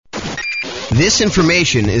This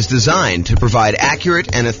information is designed to provide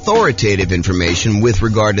accurate and authoritative information with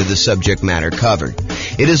regard to the subject matter covered.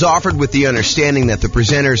 It is offered with the understanding that the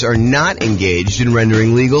presenters are not engaged in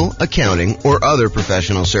rendering legal, accounting, or other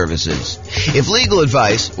professional services. If legal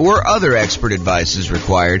advice or other expert advice is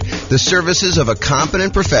required, the services of a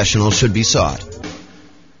competent professional should be sought.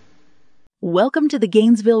 Welcome to the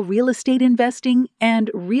Gainesville Real Estate Investing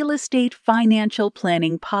and Real Estate Financial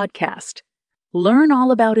Planning Podcast. Learn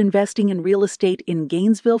all about investing in real estate in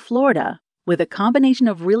Gainesville, Florida, with a combination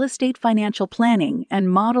of real estate financial planning and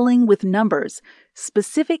modeling with numbers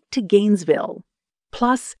specific to Gainesville,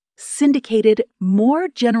 plus syndicated, more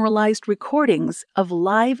generalized recordings of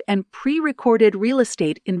live and pre-recorded real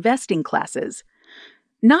estate investing classes,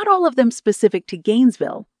 not all of them specific to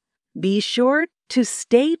Gainesville. Be sure to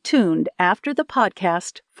stay tuned after the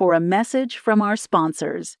podcast for a message from our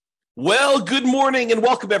sponsors. Well, good morning and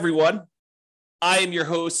welcome, everyone. I am your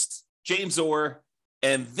host, James Orr,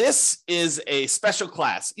 and this is a special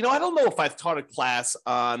class. I don't know if I've taught a class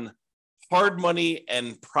on hard money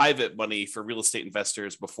and private money for real estate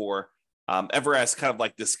investors before, ever as kind of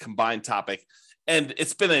like this combined topic. And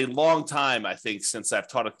it's been a long time, I think, since I've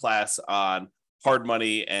taught a class on hard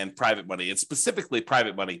money and private money, and specifically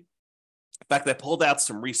private money. In fact, I pulled out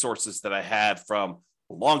some resources that I had from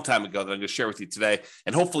a long time ago that I'm going to share with you today,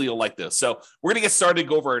 and hopefully you'll like this. So we're going to get started,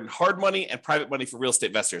 go over in hard money and private money for real estate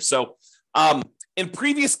investors. So in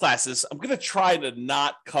previous classes, I'm going to try to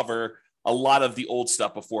not cover a lot of the old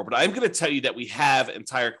stuff before, but I'm going to tell you that we have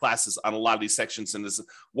entire classes on a lot of these sections, and there's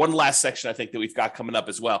one last section I think that we've got coming up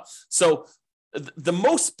as well. So the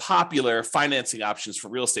most popular financing options for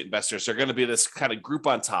real estate investors are going to be this kind of group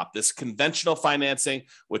on top, this conventional financing,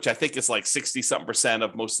 which I think is like 60-something%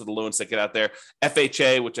 of most of the loans that get out there.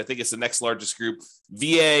 FHA, which I think is the next largest group.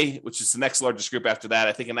 VA, which is the next largest group after that,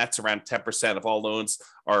 I think, and that's around 10% of all loans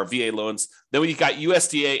are VA loans. Then you got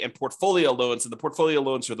USDA and portfolio loans, and the portfolio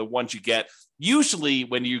loans are the ones you get usually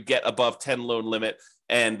when you get above 10 loan limit,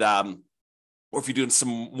 and or if you're doing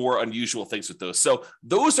some more unusual things with those. So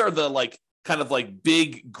those are the kind of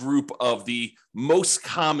big group of the most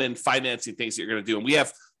common financing things that you're going to do. And we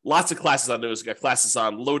have lots of classes on those. We've got classes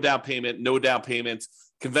on low down payment, no down payment,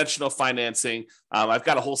 conventional financing. I've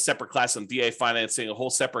got a whole separate class on VA financing, a whole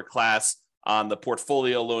separate class on the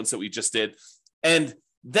portfolio loans that we just did. And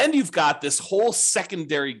then you've got this whole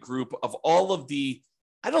secondary group of all of the,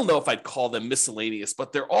 I don't know if I'd call them miscellaneous,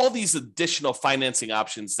 but they're all these additional financing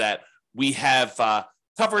options that we have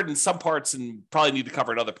covered in some parts and probably need to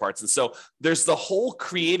cover in other parts. And so there's the whole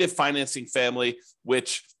creative financing family,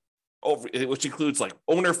 which includes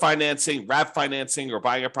owner financing, wrap financing, or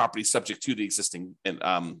buying a property subject to the existing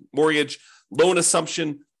mortgage, loan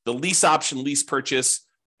assumption, the lease option, lease purchase,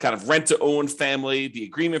 kind of rent to own family, the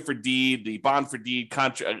agreement for deed, the bond for deed,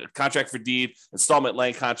 contract for deed, installment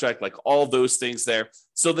land contract, all those things there.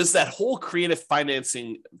 So there's that whole creative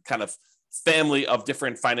financing kind of family of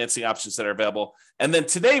different financing options that are available. And then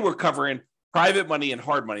today we're covering private money and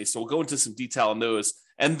hard money. So we'll go into some detail on those.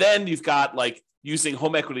 And then you've got using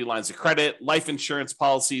home equity lines of credit, life insurance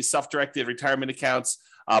policies, self-directed retirement accounts,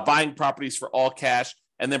 buying properties for all cash,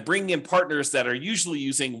 and then bringing in partners that are usually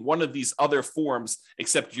using one of these other forms,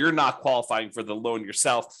 except you're not qualifying for the loan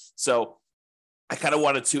yourself. So I kind of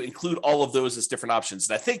wanted to include all of those as different options.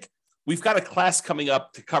 And I think we've got a class coming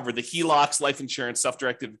up to cover the HELOCs, life insurance,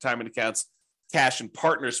 self-directed retirement accounts, cash, and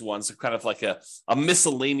partners ones. So kind of like a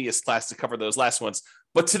miscellaneous class to cover those last ones.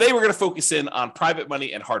 But today we're going to focus in on private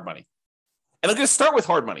money and hard money. And I'm going to start with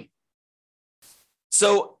hard money.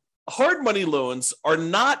 So hard money loans are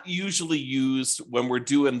not usually used when we're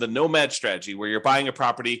doing the nomad strategy, where you're buying a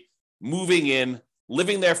property, moving in,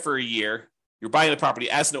 living there for a year. You're buying the property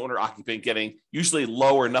as an owner-occupant, getting usually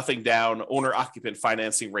low or nothing down owner-occupant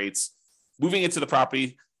financing rates, moving into the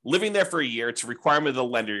property, living there for a year. It's a requirement of the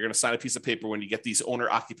lender. You're going to sign a piece of paper when you get these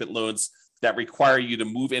owner-occupant loans that require you to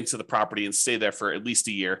move into the property and stay there for at least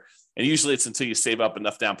a year. And usually it's until you save up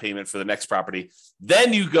enough down payment for the next property.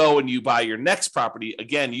 Then you go and you buy your next property,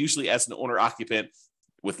 again, usually as an owner-occupant,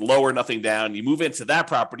 with low or nothing down. You move into that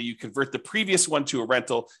property, you convert the previous one to a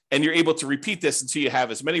rental, and you're able to repeat this until you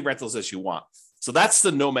have as many rentals as you want. So that's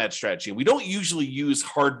the nomad strategy. We don't usually use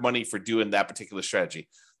hard money for doing that particular strategy,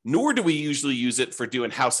 nor do we usually use it for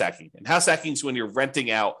doing house hacking. And house hacking is when you're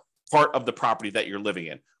renting out part of the property that you're living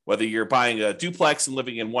in, whether you're buying a duplex and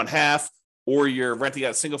living in one half, or you're renting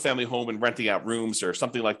out a single family home and renting out rooms or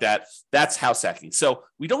something like that. That's house hacking. So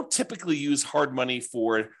we don't typically use hard money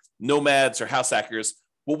for nomads or house hackers.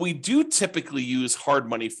 What we do typically use hard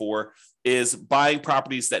money for is buying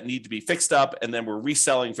properties that need to be fixed up and then we're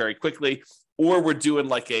reselling very quickly, or we're doing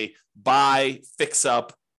like a buy, fix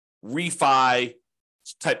up, refi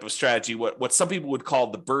type of strategy, what some people would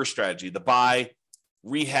call the BRRRR strategy, the buy,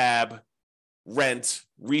 rehab, rent,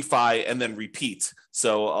 refi, and then repeat.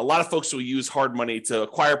 So a lot of folks will use hard money to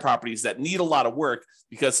acquire properties that need a lot of work,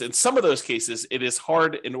 because in some of those cases, it is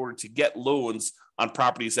hard in order to get loans on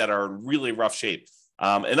properties that are in really rough shape.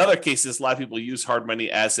 In other cases, a lot of people use hard money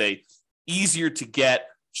as a easier to get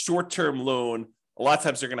short-term loan. A lot of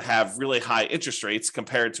times they're going to have really high interest rates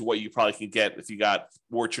compared to what you probably can get if you got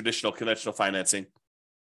more traditional conventional financing.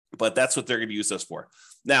 But that's what they're going to use those for.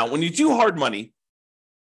 Now, when you do hard money,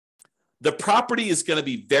 the property is going to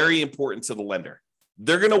be very important to the lender.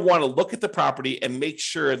 They're going to want to look at the property and make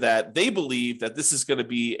sure that they believe that this is going to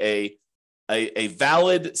be a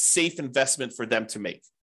valid, safe investment for them to make.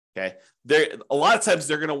 Okay. A lot of times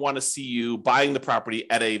they're going to want to see you buying the property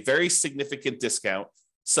at a very significant discount,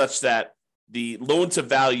 such that the loan to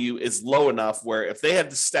value is low enough where if they had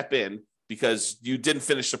to step in because you didn't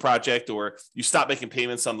finish the project or you stop making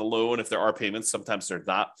payments on the loan, if there are payments, sometimes they're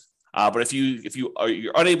not. But if you're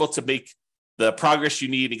unable to make the progress you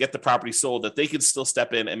need to get the property sold, that they can still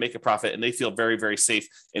step in and make a profit, and they feel very, very safe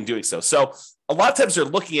in doing so. So a lot of times they're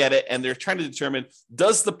looking at it and they're trying to determine,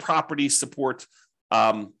 does the property support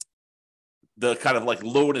the kind of like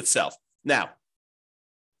loan itself? Now,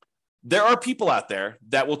 there are people out there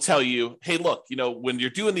that will tell you, hey, look, when you're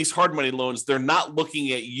doing these hard money loans, they're not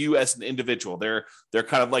looking at you as an individual. They're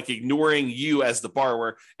kind of like ignoring you as the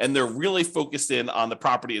borrower, and they're really focused in on the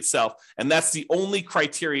property itself. And that's the only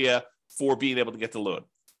criteria for being able to get the loan.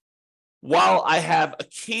 While I have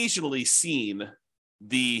occasionally seen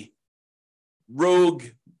the rogue,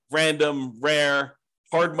 random, rare,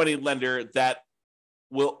 hard money lender that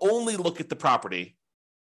will only look at the property,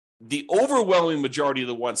 the overwhelming majority of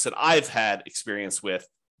the ones that I've had experience with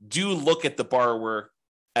do look at the borrower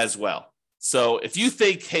as well. So if you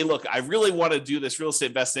think, hey, look, I really want to do this real estate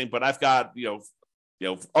investing, but I've got,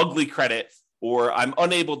 ugly credit, or I'm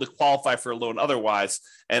unable to qualify for a loan otherwise,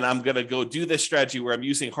 and I'm going to go do this strategy where I'm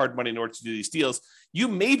using hard money in order to do these deals, you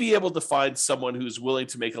may be able to find someone who's willing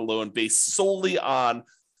to make a loan based solely on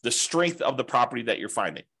the strength of the property that you're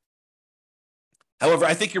finding. However,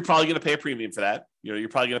 I think you're probably going to pay a premium for that. You're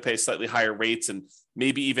probably going to pay slightly higher rates and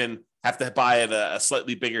maybe even have to buy at a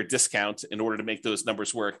slightly bigger discount in order to make those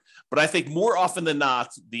numbers work. But I think more often than not,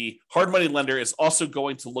 the hard money lender is also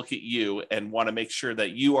going to look at you and want to make sure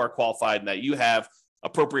that you are qualified and that you have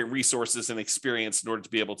appropriate resources and experience in order to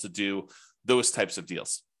be able to do those types of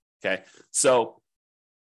deals. Okay. So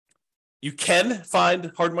you can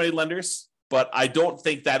find hard money lenders, but I don't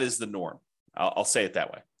think that is the norm. I'll say it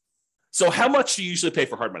that way. So how much do you usually pay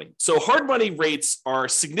for hard money? So hard money rates are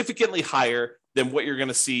significantly higher than what you're going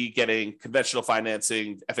to see getting conventional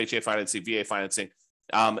financing, FHA financing, VA financing.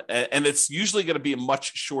 And it's usually going to be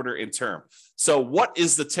much shorter in term. So what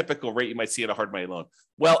is the typical rate you might see in a hard money loan?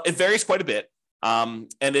 Well, it varies quite a bit. And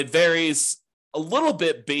it varies a little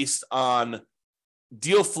bit based on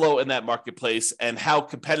deal flow in that marketplace and how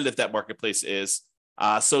competitive that marketplace is.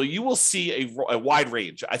 So you will see a wide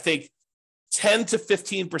range. I think 10 to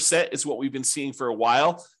 15% is what we've been seeing for a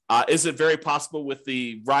while. Is it very possible with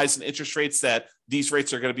the rise in interest rates that these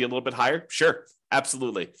rates are going to be a little bit higher? Sure,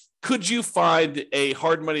 absolutely. Could you find a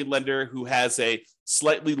hard money lender who has a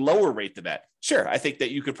slightly lower rate than that? Sure, I think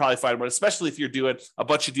that you could probably find one, especially if you're doing a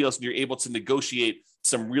bunch of deals and you're able to negotiate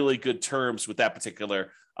some really good terms with that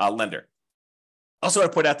particular lender. Also, I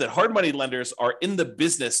want to point out that hard money lenders are in the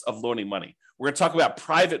business of loaning money. We're going to talk about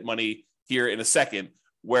private money here in a second,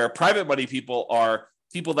 where private money people are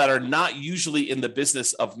people that are not usually in the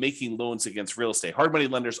business of making loans against real estate. Hard money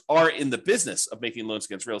lenders are in the business of making loans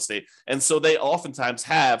against real estate, and so they oftentimes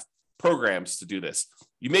have programs to do this.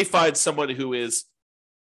 You may find someone who is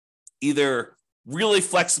either really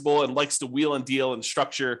flexible and likes to wheel and deal and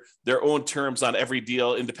structure their own terms on every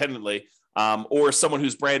deal independently, or someone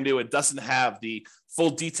who's brand new and doesn't have the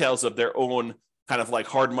full details of their own kind of like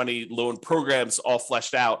hard money loan programs all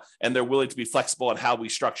fleshed out, and they're willing to be flexible on how we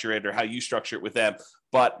structure it or how you structure it with them.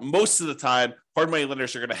 But most of the time, hard money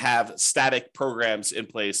lenders are going to have static programs in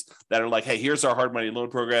place that are like, hey, here's our hard money loan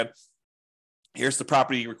program. Here's the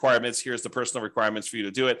property requirements. Here's the personal requirements for you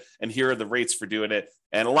to do it. And here are the rates for doing it.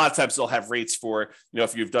 And a lot of times they'll have rates for,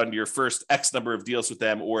 if you've done your first X number of deals with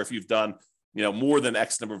them, or if you've done, more than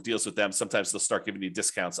X number of deals with them, sometimes they'll start giving you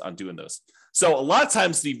discounts on doing those. So a lot of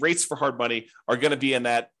times the rates for hard money are going to be in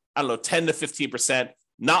that, 10 to 15%.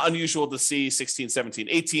 Not unusual to see 16, 17,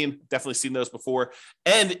 18. Definitely seen those before.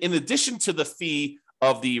 And in addition to the fee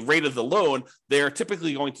of the rate of the loan, they are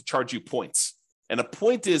typically going to charge you points. And a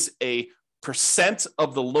point is a percent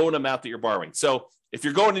of the loan amount that you're borrowing. So if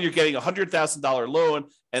you're going and you're getting $100,000 loan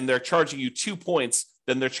and they're charging you 2 points,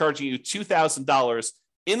 then they're charging you $2,000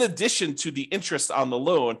 in addition to the interest on the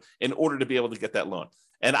loan in order to be able to get that loan.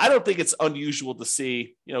 And I don't think it's unusual to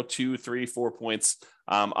see, 2, 3, 4 points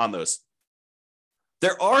on those.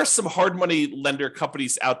 There are some hard money lender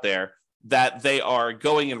companies out there that they are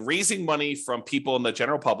going and raising money from people in the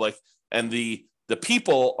general public, and the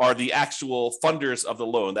people are the actual funders of the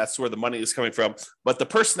loan. That's where the money is coming from. But the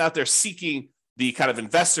person out there seeking the kind of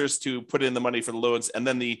investors to put in the money for the loans, and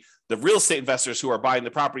then the real estate investors who are buying the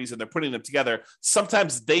properties and they're putting them together,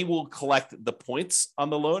 sometimes they will collect the points on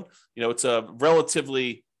the loan. It's a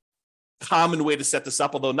relatively common way to set this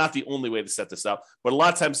up, although not the only way to set this up. But a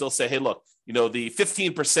lot of times they'll say, hey, look, the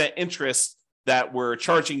 15% interest that we're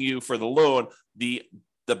charging you for the loan, the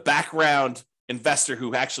background investor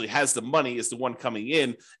who actually has the money is the one coming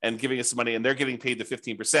in and giving us the money, and they're getting paid the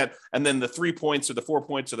 15%. And then the 3 points or the 4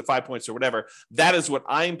 points or the 5 points or whatever, that is what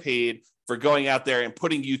I'm paid for going out there and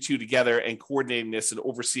putting you two together and coordinating this and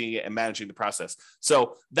overseeing it and managing the process.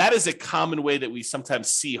 So that is a common way that we sometimes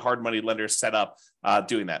see hard money lenders set up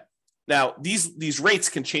doing that. Now, these rates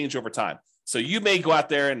can change over time. So you may go out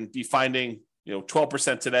there and be finding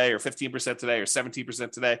 12% today or 15% today or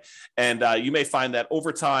 17% today. And you may find that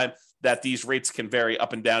over time that these rates can vary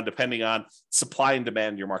up and down depending on supply and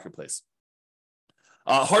demand in your marketplace.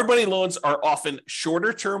 Hard money loans are often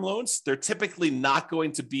shorter term loans. They're typically not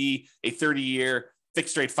going to be a 30-year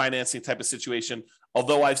fixed rate financing type of situation.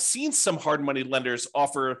 Although I've seen some hard money lenders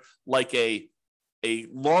offer like a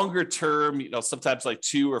longer term, sometimes like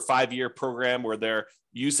 2 or 5 year program where they're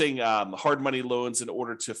using hard money loans in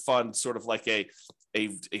order to fund sort of like a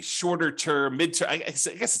shorter term, midterm, I guess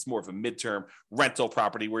it's more of a midterm rental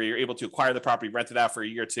property where you're able to acquire the property, rent it out for a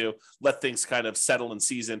year or two, let things kind of settle in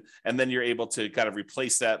season, and then you're able to kind of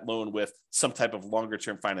replace that loan with some type of longer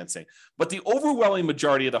term financing. But the overwhelming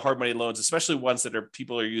majority of the hard money loans, especially ones that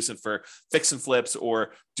people are using for fix and flips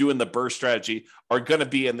or doing the BRRRR strategy, are going to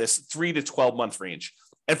be in this 3 to 12 month range.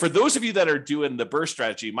 And for those of you that are doing the BRRRR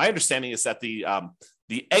strategy, my understanding is that the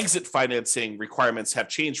exit financing requirements have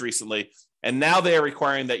changed recently. And now they are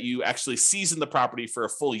requiring that you actually season the property for a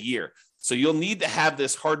full year. So you'll need to have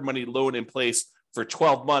this hard money loan in place for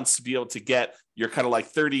 12 months to be able to get your kind of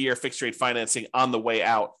like 30-year fixed rate financing on the way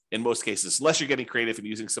out in most cases, unless you're getting creative and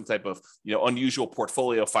using some type of unusual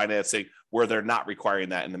portfolio financing where they're not requiring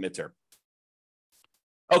that in the midterm.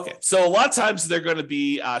 Okay, so a lot of times they're going to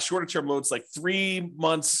be shorter term loans, like 3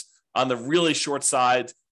 months on the really short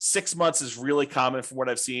side. 6 months is really common from what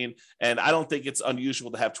I've seen. And I don't think it's unusual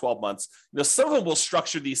to have 12 months. Some of them will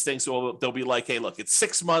structure these things. So they'll be like, hey, look, it's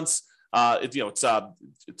 6 months. It's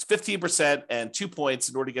 15% and 2 points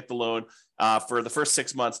in order to get the loan for the first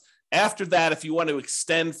 6 months. After that, if you want to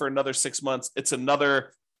extend for another 6 months, it's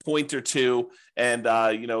another point or two. And,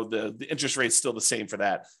 the interest rate's still the same for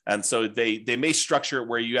that. And so they may structure it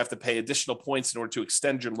where you have to pay additional points in order to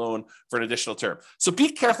extend your loan for an additional term. So be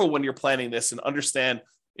careful when you're planning this and understand,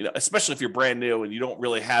 especially if you're brand new and you don't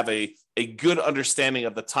really have a good understanding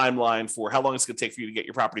of the timeline for how long it's going to take for you to get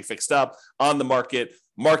your property fixed up, on the market,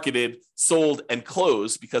 marketed, sold, and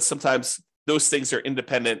closed, because sometimes those things are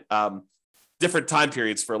independent, different time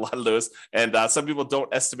periods for a lot of those. And some people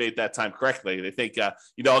don't estimate that time correctly. They think,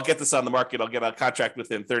 I'll get this on the market, I'll get a contract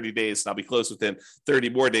within 30 days, and I'll be closed within 30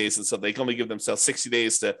 more days. And so they can only give themselves 60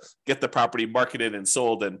 days to get the property marketed and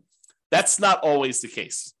sold. And that's not always the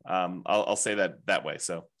case. I'll say that way.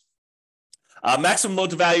 So maximum loan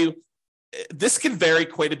to value, this can vary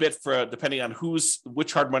quite a bit depending on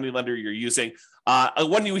which hard money lender you're using.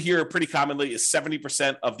 One you hear pretty commonly is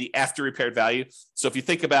 70% of the after repaired value. So if you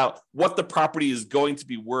think about what the property is going to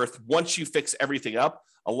be worth once you fix everything up,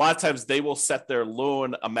 a lot of times they will set their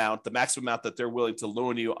loan amount, the maximum amount that they're willing to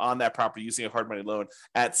loan you on that property using a hard money loan,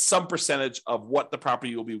 at some percentage of what the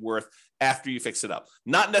property will be worth after you fix it up.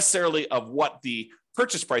 Not necessarily of what the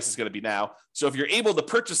purchase price is going to be now. So if you're able to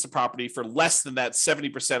purchase the property for less than that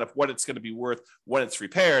 70% of what it's going to be worth when it's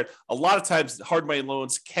repaired, a lot of times hard money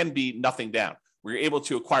loans can be nothing down, where you're able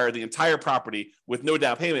to acquire the entire property with no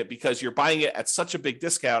down payment because you're buying it at such a big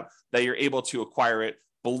discount that you're able to acquire it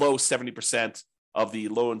below 70% of the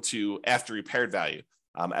loan to after repaired value,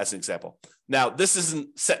 as an example. Now, this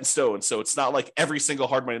isn't set in stone, so it's not like every single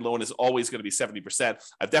hard money loan is always going to be 70%.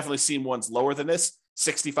 I've definitely seen ones lower than this.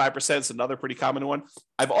 65% is another pretty common one.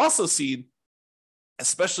 I've also seen,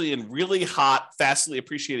 especially in really hot, fastly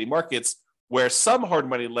appreciating markets, where some hard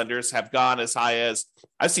money lenders have gone as high as,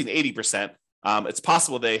 I've seen 80%. It's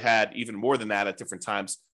possible they had even more than that at different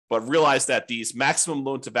times, but realize that these maximum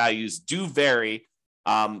loan to values do vary.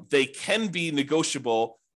 They can be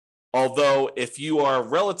negotiable, although if you are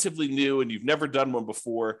relatively new and you've never done one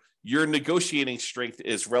before, your negotiating strength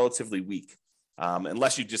is relatively weak.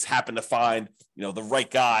 unless you just happen to find, the right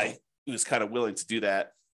guy who's kind of willing to do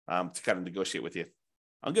that to kind of negotiate with you.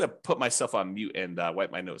 I'm going to put myself on mute and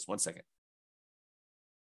wipe my nose. 1 second.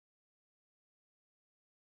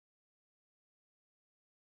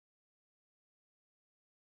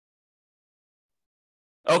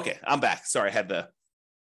 Okay, I'm back. Sorry, I had to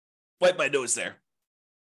wipe my nose there.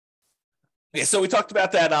 Okay, so we talked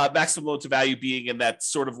about that maximum loan to value being in that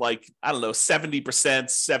sort of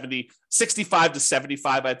 70%, 65 to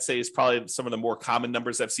 75, I'd say is probably some of the more common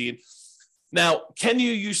numbers I've seen. Now, can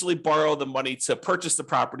you usually borrow the money to purchase the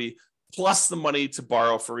property plus the money to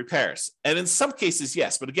borrow for repairs? And in some cases,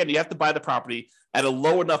 yes. But again, you have to buy the property at a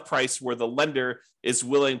low enough price where the lender is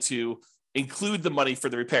willing to include the money for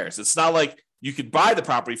the repairs. It's not like you could buy the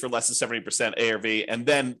property for less than 70% ARV, and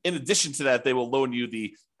then in addition to that, they will loan you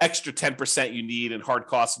the extra 10% you need in hard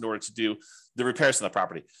costs in order to do the repairs on the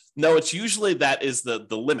property. No, it's usually that is the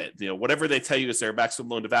limit. Whatever they tell you is their maximum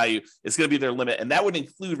loan to value is going to be their limit, and that would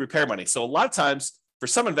include repair money. So a lot of times for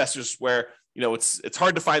some investors where it's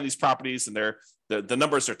hard to find these properties and the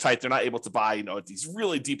numbers are tight, they're not able to buy these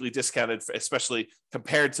really deeply discounted, especially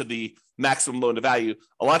compared to the maximum loan to value.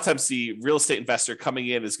 A lot of times the real estate investor coming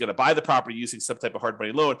in is going to buy the property using some type of hard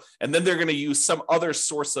money loan, and then they're going to use some other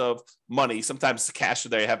source of money, sometimes the cash that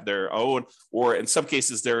they have their own, or in some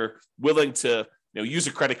cases they're willing to use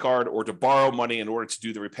a credit card or to borrow money in order to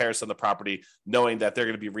do the repairs on the property, knowing that they're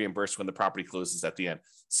going to be reimbursed when the property closes at the end.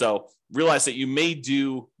 So realize that you may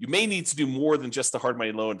need to do more than just the hard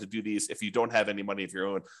money loan to do these if you don't have any money of your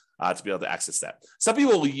own to be able to access that. Some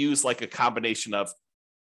people will use a combination of,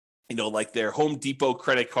 their Home Depot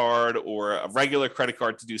credit card or a regular credit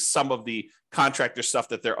card to do some of the contractor stuff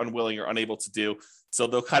that they're unwilling or unable to do. So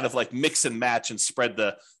they'll kind of mix and match and spread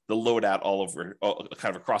the load out all over,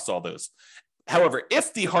 kind of across all those. However,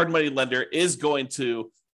 if the hard money lender is going to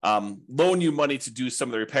loan you money to do some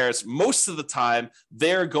of the repairs, most of the time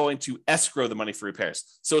they're going to escrow the money for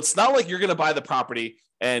repairs. So it's not like you're going to buy the property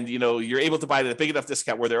and you're able to buy it at a big enough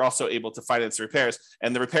discount where they're also able to finance the repairs,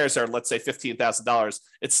 and the repairs are, let's say, $15,000.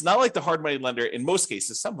 It's not like the hard money lender, in most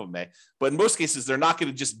cases, some of them may, but in most cases, they're not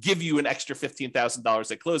going to just give you an extra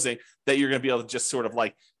 $15,000 at closing that you're going to be able to just sort of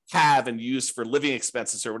have and use for living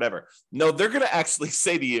expenses or whatever. No, they're going to actually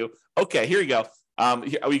say to you, okay, here you go.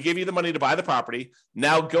 We gave you the money to buy the property.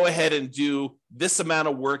 Now go ahead and do this amount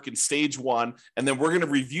of work in stage one, and then we're going to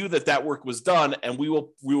review that work was done, and we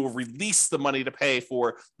will release the money to pay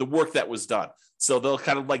for the work that was done. So they'll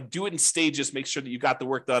kind of do it in stages, make sure that you got the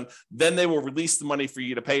work done. Then they will release the money for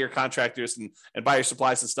you to pay your contractors and buy your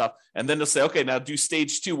supplies and stuff. And then they'll say, okay, now do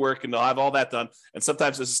stage 2 work, and they'll have all that done. And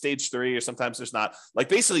sometimes there's a stage 3, or sometimes there's not.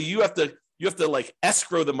 Basically you have to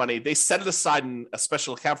escrow the money. They set it aside in a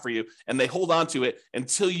special account for you, and they hold on to it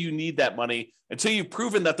until you need that money, until you've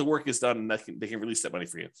proven that the work is done, and they can release that money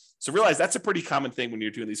for you. So realize that's a pretty common thing when you're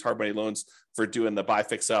doing these hard money loans for doing the buy,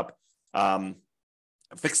 fix up,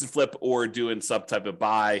 fix and flip, or doing some type of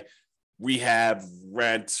buy, rehab,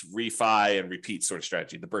 rent, refi, and repeat sort of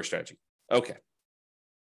strategy, the BRRRR strategy. Okay.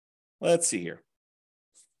 Let's see here.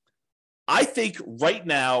 I think right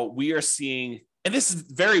now we are seeing, and this is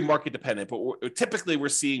very market dependent, but typically we're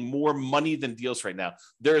seeing more money than deals right now.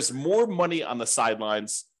 There's more money on the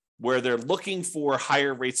sidelines where they're looking for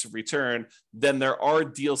higher rates of return than there are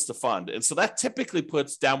deals to fund. And so that typically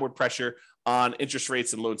puts downward pressure on interest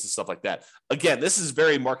rates and loans and stuff like that. Again, this is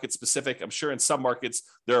very market specific. I'm sure in some markets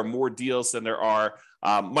there are more deals than there are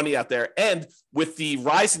money out there. And with the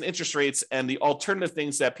rise in interest rates and the alternative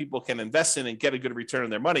things that people can invest in and get a good return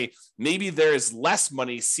on their money, maybe there is less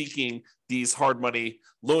money seeking these hard money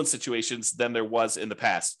loan situations than there was in the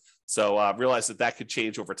past. So realize that could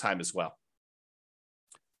change over time as well.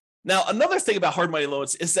 Now, another thing about hard money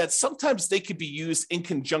loans is that sometimes they could be used in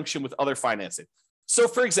conjunction with other financing. So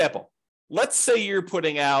for example, let's say you're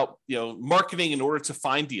putting out, marketing in order to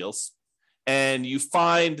find deals, and you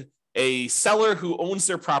find a seller who owns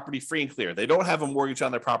their property free and clear. They don't have a mortgage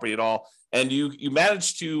on their property at all. And you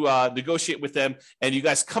manage to negotiate with them, and you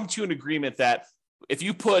guys come to an agreement that if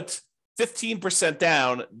you put 15%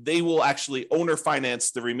 down, they will actually owner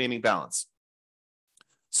finance the remaining balance.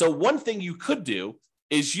 So one thing you could do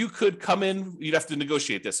is you could come in, you'd have to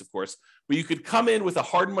negotiate this, of course, but you could come in with a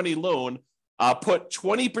hard money loan, put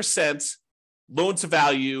 20% loan to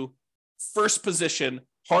value, first position,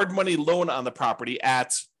 hard money loan on the property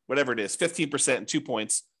at whatever it is, 15% and 2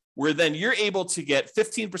 points, where then you're able to get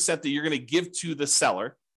 15% that you're going to give to the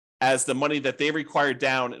seller as the money that they require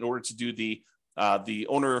down in order to do the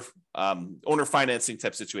owner financing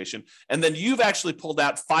type situation. And then you've actually pulled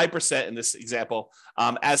out 5% in this example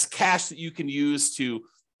as cash that you can use to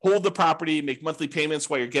hold the property, make monthly payments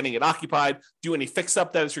while you're getting it occupied, do any fix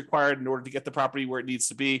up that is required in order to get the property where it needs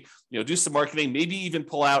to be, do some marketing, maybe even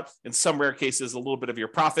pull out, in some rare cases, a little bit of your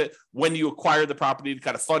profit when you acquire the property to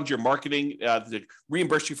kind of fund your marketing, to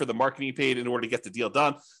reimburse you for the marketing you paid in order to get the deal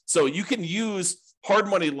done. So you can use hard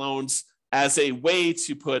money loans as a way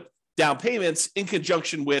to put down payments in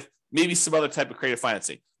conjunction with maybe some other type of creative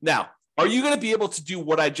financing. Now, are you going to be able to do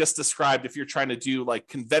what I just described if you're trying to do like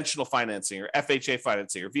conventional financing or FHA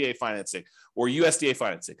financing or VA financing or USDA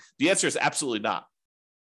financing? The answer is absolutely not.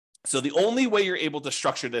 So the only way you're able to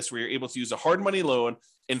structure this, where you're able to use a hard money loan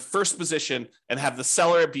in first position and have the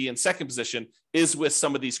seller be in second position, is with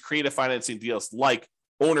some of these creative financing deals like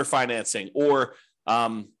owner financing, or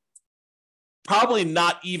probably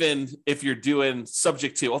not even if you're doing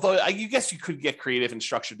subject to, although I guess you could get creative and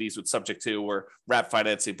structure these with subject to or wrap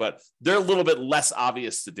financing, but they're a little bit less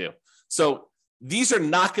obvious to do. So these are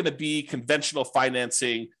not going to be conventional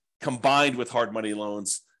financing combined with hard money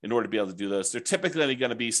loans in order to be able to do those. They're typically going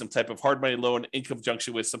to be some type of hard money loan in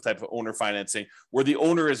conjunction with some type of owner financing, where the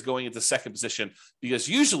owner is going into second position, because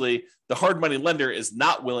usually the hard money lender is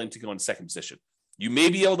not willing to go into second position. You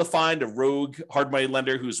may be able to find a rogue hard money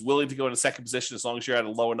lender who's willing to go into second position as long as you're at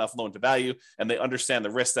a low enough loan to value and they understand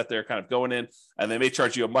the risk that they're kind of going in, and they may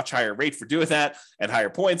charge you a much higher rate for doing that and higher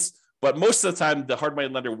points. But most of the time, the hard money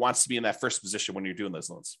lender wants to be in that first position when you're doing those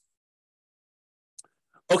loans.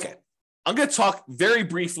 Okay, I'm going to talk very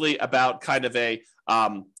briefly about kind of a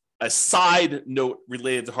side note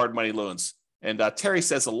related to hard money loans. And Terry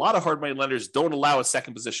says a lot of hard money lenders don't allow a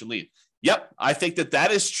second position lien. Yep, I think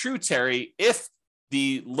that is true, Terry. If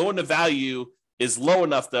the loan to value is low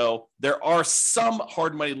enough, though, there are some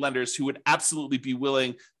hard money lenders who would absolutely be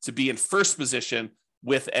willing to be in first position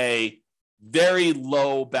with a very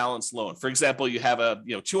low balance loan. For example, you have a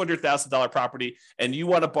 $200,000 property and you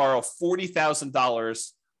want to borrow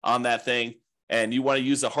 $40,000 on that thing, and you want to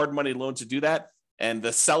use a hard money loan to do that, and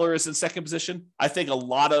the seller is in second position. I think a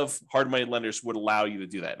lot of hard money lenders would allow you to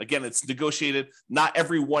do that. Again, it's negotiated. Not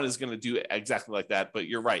everyone is going to do it exactly like that, but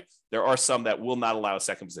you're right. There are some that will not allow a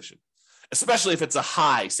second position, especially if it's a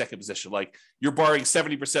high second position. Like you're borrowing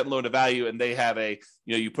 70% loan to value and they have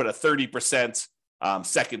you put a 30%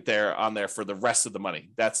 second there on there for the rest of the money.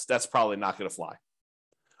 That's probably not going to fly.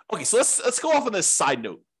 Okay, so let's go off on this side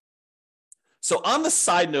note. So on the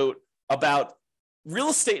side note about real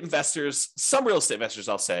estate investors, some real estate investors,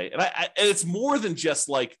 I'll say, and it's more than just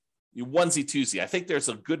like onesie twosie. I think there's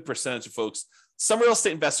a good percentage of folks, some real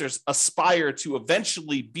estate investors aspire to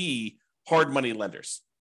eventually be hard money lenders.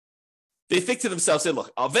 They think to themselves, say,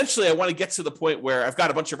 look, eventually I want to get to the point where I've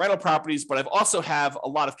got a bunch of rental properties, but I've also have a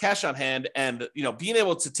lot of cash on hand, and being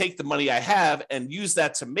able to take the money I have and use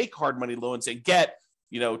that to make hard money loans and get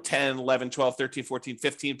 10, 11, 12, 13, 14,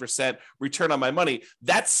 15% return on my money.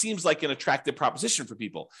 That seems like an attractive proposition for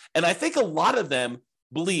people. And I think a lot of them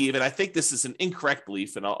believe, and I think this is an incorrect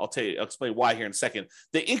belief, and I'll explain why here in a second.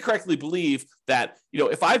 They incorrectly believe that,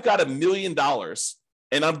 if I've got $1 million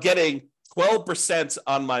and I'm getting 12%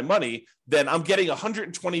 on my money, then I'm getting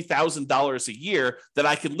 $120,000 a year that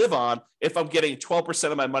I can live on if I'm getting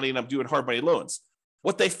 12% of my money and I'm doing hard money loans.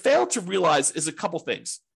 What they fail to realize is a couple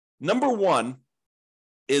things. Number one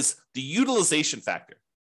is the utilization factor.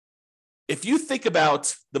 If you think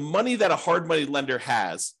about the money that a hard money lender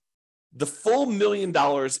has, the full $1 million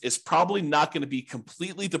is probably not going to be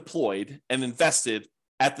completely deployed and invested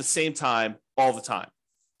at the same time all the time.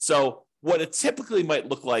 So what it typically might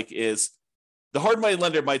look like is the hard money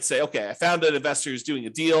lender might say, okay, I found an investor who's doing a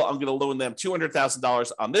deal. I'm going to loan them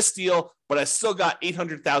 $200,000 on this deal, but I still got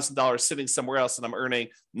 $800,000 sitting somewhere else and I'm earning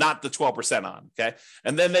not the 12% on, okay?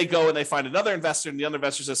 And then they go and they find another investor, and the other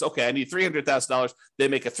investor says, okay, I need $300,000. They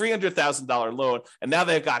make a $300,000 loan, and now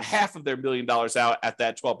they've got half of their $1 million out at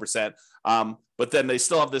that 12%. But then they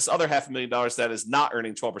still have this other $500,000 that is not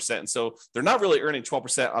earning 12%. And so they're not really earning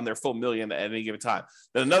 12% on their full $1 million at any given time.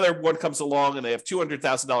 Then another one comes along and they have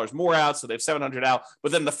 $200,000 more out. So they have $700,000 out,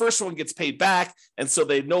 but then the first one gets paid back. And so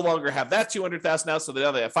they no longer have that $200,000 out. So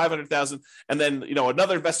now they have $500,000. And then,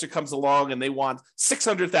 another investor comes along and they want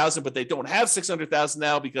 $600,000, but they don't have $600,000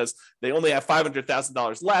 now because they only have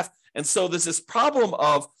 $500,000 left. And so there's this problem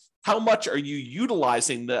of, how much are you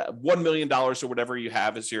utilizing the $1 million or whatever you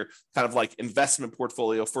have as your kind of like investment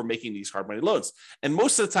portfolio for making these hard money loans? And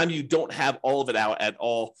most of the time, you don't have all of it out at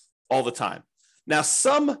all the time. Now,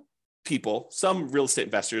 some people, some real estate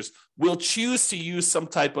investors will choose to use some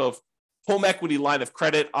type of home equity line of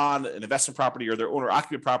credit on an investment property or their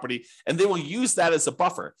owner-occupied property, and they will use that as a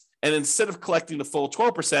buffer. And instead of collecting the full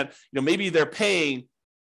 12%, maybe they're paying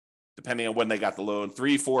depending on when they got the loan,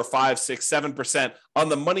 3, 4, 5, 6, 7% on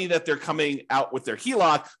the money that they're coming out with their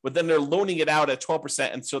HELOC, but then they're loaning it out at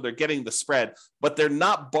 12%. And so they're getting the spread, but they're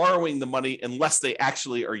not borrowing the money unless they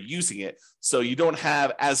actually are using it. So you don't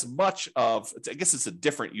have as much of, I guess it's a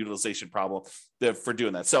different utilization problem for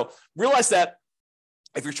doing that. So realize that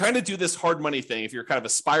if you're trying to do this hard money thing, if you're kind of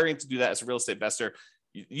aspiring to do that as a real estate investor,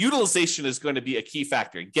 utilization is going to be a key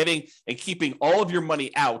factor. Getting and keeping all of your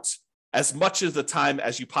money out as much of the time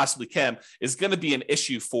as you possibly can is going to be an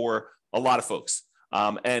issue for a lot of folks.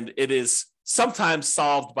 And it is sometimes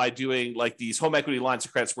solved by doing like these home equity lines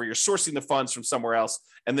of credits where you're sourcing the funds from somewhere else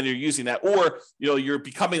and then you're using that, or you're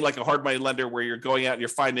becoming like a hard money lender where you're going out and you're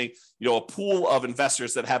finding a pool of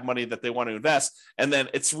investors that have money that they want to invest, and then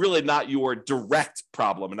it's really not your direct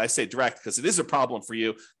problem. And I say direct because it is a problem for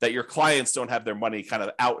you that your clients don't have their money kind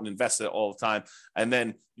of out and invested all the time, and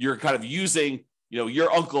then you're kind of using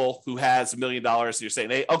your uncle who has $1 million. You're saying,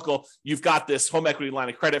 hey, uncle, you've got this home equity line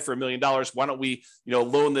of credit for $1 million. Why don't we,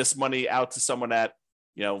 loan this money out to someone at,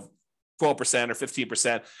 12% or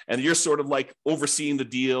 15%. And you're sort of like overseeing the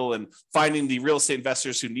deal and finding the real estate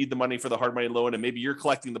investors who need the money for the hard money loan. And maybe you're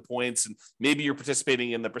collecting the points and maybe you're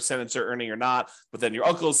participating in the percentage they're earning or not. But then your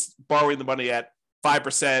uncle's borrowing the money at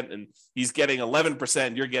 5% and he's getting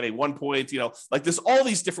 11%, you're getting 1 point, like there's all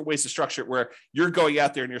these different ways to structure it where you're going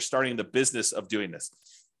out there and you're starting the business of doing this.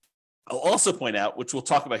 I'll also point out, which we'll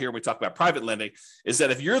talk about here when we talk about private lending, is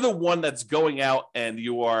that if you're the one that's going out and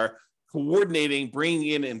you are coordinating, bringing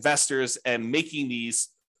in investors and making these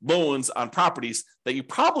loans on properties, that you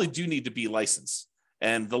probably do need to be licensed.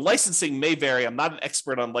 And the licensing may vary. I'm not an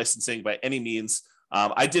expert on licensing by any means.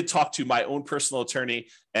 I did talk to my own personal attorney,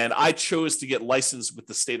 and I chose to get licensed with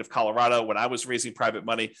the state of Colorado when I was raising private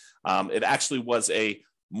money. It actually was a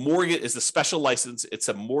special license. It's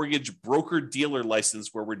a mortgage broker dealer license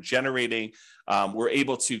where we're generating, we're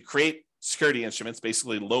able to create security instruments,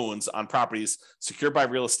 basically loans on properties secured by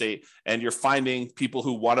real estate, and you're finding people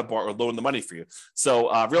who want to borrow or loan the money for you.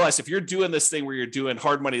 So realize if you're doing this thing where you're doing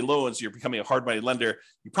hard money loans, you're becoming a hard money lender,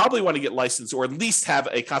 you probably want to get licensed or at least have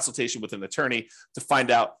a consultation with an attorney to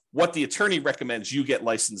find out what the attorney recommends you get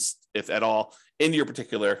licensed, if at all, in your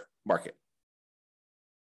particular market.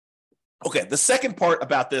 Okay, the second part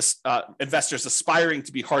about this, investors aspiring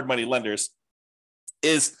to be hard money lenders,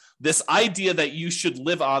 is this idea that you should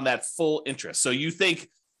live on that full interest. So you think,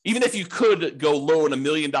 even if you could go loan $1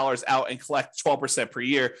 million out and collect 12% per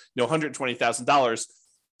year, $120,000,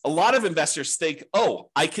 a lot of investors think,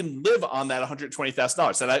 oh, I can live on that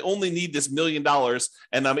 $120,000, and I only need this $1 million,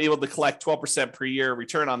 and I'm able to collect 12% per year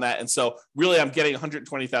return on that. And so really I'm getting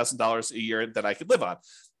 $120,000 a year that I could live on.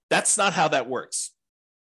 That's not how that works.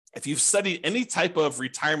 If you've studied any type of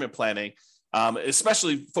retirement planning,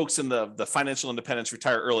 especially folks in the financial independence,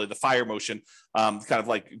 retire early, the FIRE motion, kind of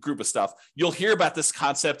like group of stuff, you'll hear about this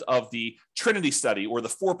concept of the Trinity study or the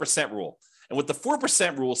 4% rule. And what the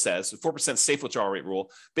 4% rule says, the 4% safe withdrawal rate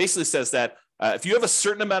rule, basically says that if you have a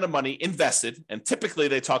certain amount of money invested, and typically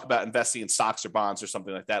they talk about investing in stocks or bonds or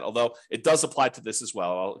something like that, although it does apply to this as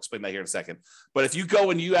well. I'll explain that here in a second. But if you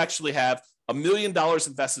go and you actually have $1 million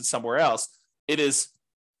invested somewhere else, it is,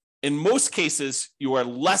 in most cases, you are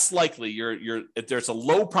less likely, there's a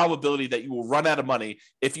low probability that you will run out of money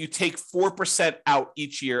if you take 4% out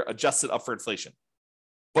each year adjusted up for inflation.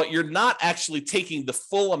 But you're not actually taking the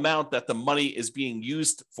full amount that the money is being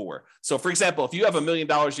used for. So for example, if you have $1 million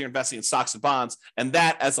you're investing in stocks and bonds, and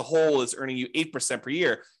that as a whole is earning you 8% per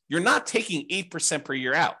year, you're not taking 8% per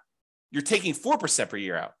year out. You're taking 4% per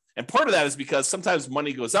year out. And part of that is because sometimes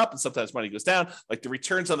money goes up and sometimes money goes down. Like the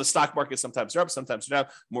returns on the stock market, sometimes they're up, sometimes they're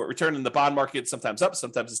down. More return in the bond market, sometimes up,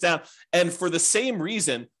 sometimes it's down. And for the same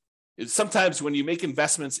reason, sometimes when you make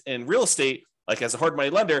investments in real estate, like as a hard money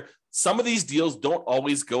lender, some of these deals don't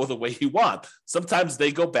always go the way you want. Sometimes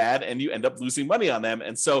they go bad and you end up losing money on them.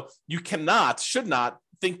 And so you should not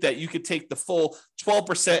think that you could take the full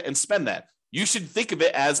 12% and spend that. You should think of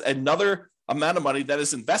it as another amount of money that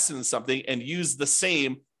is invested in something and use the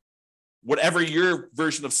same, whatever your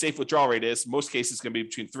version of safe withdrawal rate is. Most cases it's going to be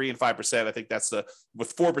between 3 and 5%. I think that's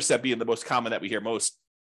with 4% being the most common that we hear most.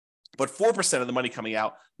 But 4% of the money coming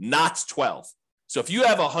out, not 12. So if you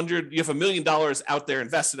have $1 million out there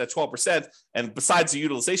invested at 12%, and besides the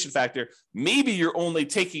utilization factor, maybe you're only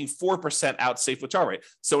taking 4% out safe withdrawal rate.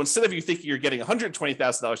 So instead of you thinking you're getting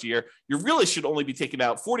 $120,000 a year, you really should only be taking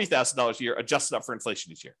out $40,000 a year adjusted up for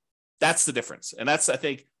inflation each year. That's the difference. And that's, I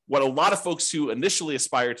think, what a lot of folks who initially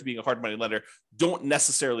aspire to being a hard money lender don't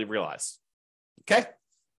necessarily realize. Okay.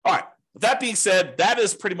 All right. With that being said, that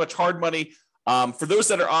is pretty much hard money. For those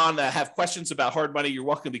that are on that have questions about hard money, you're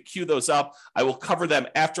welcome to queue those up. I will cover them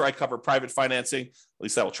after I cover private financing. At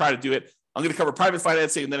least I will try to do it. I'm going to cover private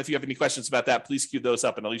financing, and then if you have any questions about that, please queue those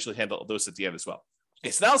up, and I'll usually handle those at the end as well.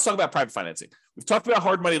 Okay, so now let's talk about private financing. We've talked about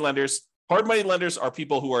hard money lenders. Hard money lenders are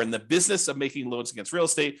people who are in the business of making loans against real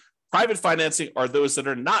estate. Private financing are those that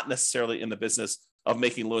are not necessarily in the business of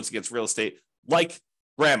making loans against real estate, like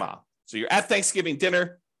grandma. So you're at Thanksgiving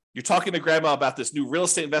dinner, you're talking to grandma about this new real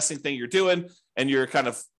estate investing thing you're doing, and you're kind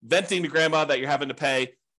of venting to grandma that you're having to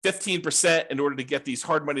pay 15% in order to get these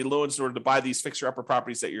hard money loans in order to buy these fixer-upper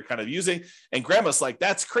properties that you're kind of using. And grandma's like,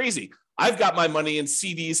 that's crazy. I've got my money in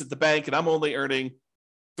CDs at the bank, and I'm only earning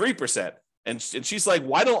 3%. And she's like,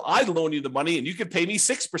 why don't I loan you the money and you can pay me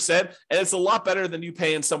 6%? And it's a lot better than you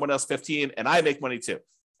paying someone else 15%, and I make money too.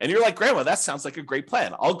 And you're like, grandma, that sounds like a great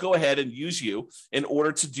plan. I'll go ahead and use you in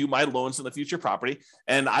order to do my loans in the future property.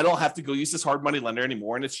 And I don't have to go use this hard money lender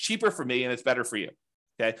anymore. And it's cheaper for me and it's better for you.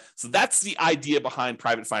 Okay. So that's the idea behind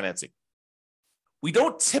private financing. We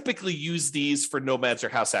don't typically use these for nomads or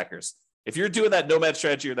house hackers. If you're doing that nomad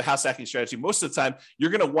strategy or the house hacking strategy, most of the time,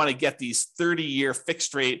 you're going to want to get these 30-year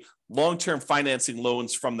fixed rate, long-term financing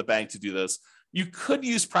loans from the bank to do this. You could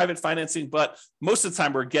use private financing, but most of the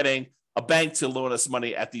time we're getting a bank to loan us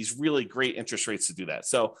money at these really great interest rates to do that.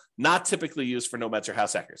 So not typically used for nomads or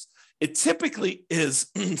house hackers. It typically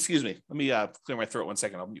is, excuse me, let me clear my throat 1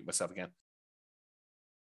 second. I'll mute myself again.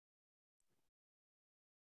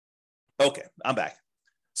 Okay, I'm back.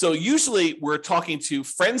 So usually we're talking to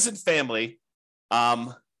friends and family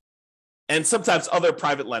and sometimes other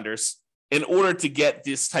private lenders in order to get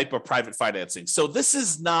this type of private financing. So this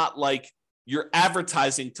is not like you're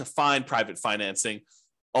advertising to find private financing,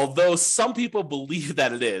 although some people believe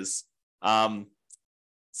that it is.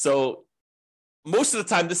 So most of the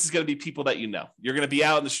time, this is going to be people that you know. You're going to be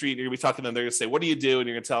out in the street and you're going to be talking to them. They're going to say, what do you do? And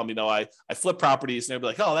you're going to tell them, I flip properties. And they'll be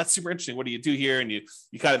like, oh, that's super interesting. What do you do here? And you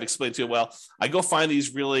kind of explain to them, well, I go find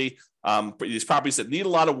these really these properties that need a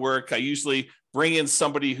lot of work. I usually bring in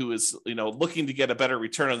somebody who is, looking to get a better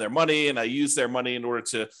return on their money. And I use their money in order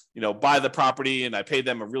to, buy the property, and I pay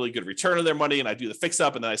them a really good return on their money. And I do the fix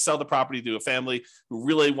up, and then I sell the property to a family who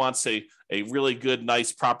really wants a really good,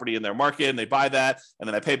 nice property in their market. And they buy that. And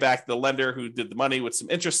then I pay back the lender who did the money with some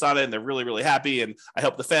interest on it. And they're really, really happy. And I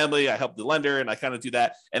help the family, I help the lender, and I kind of do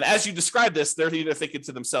that. And as you describe this, they're either thinking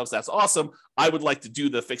to themselves, that's awesome. I would like to do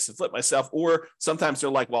the fix and flip myself. Or sometimes they're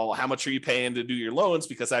like, well, how much are you paying to do your loans?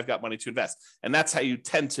 Because I've got money to invest. And that's how you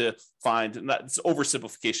tend to find, not, it's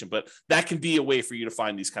oversimplification, but that can be a way for you to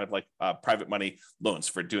find these kind of like private money loans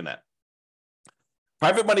for doing that.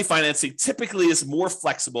 Private money financing typically is more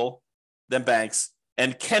flexible than banks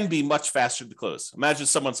and can be much faster to close. Imagine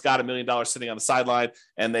someone's got $1 million sitting on the sideline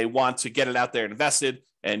and they want to get it out there and invested,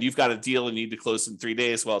 and you've got a deal and you need to close in 3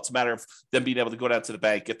 days. Well, it's a matter of them being able to go down to the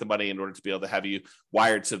bank, get the money in order to be able to have you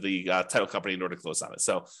wired to the title company in order to close on it.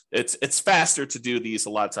 So it's faster to do these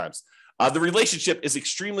a lot of times. The relationship is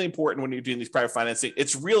extremely important when you're doing these private financing.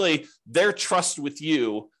 It's really their trust with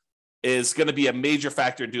you is going to be a major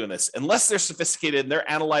factor in doing this. Unless they're sophisticated and they're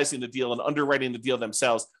analyzing the deal and underwriting the deal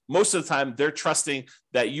themselves, most of the time they're trusting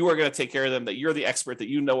that you are going to take care of them, that you're the expert, that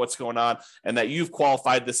you know what's going on, and that you've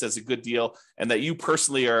qualified this as a good deal, and that you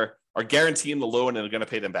personally are guaranteeing the loan and are going to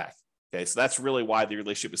pay them back. Okay, so that's really why the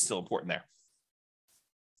relationship is still important there.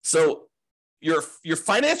 So your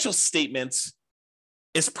financial statements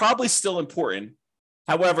is probably still important.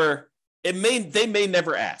 However, they may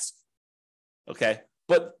never ask. Okay,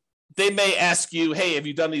 but they may ask you, hey, have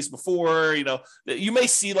you done these before? You may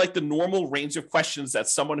see like the normal range of questions that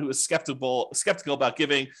someone who is skeptical about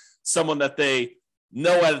giving someone that they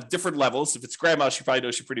know at different levels. If it's grandma, she probably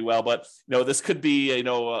knows you pretty well, but this could be,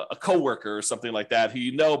 a coworker or something like that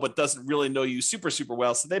who but doesn't really know you super, super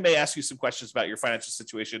well. So they may ask you some questions about your financial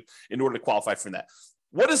situation in order to qualify for that.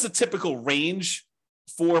 What is the typical range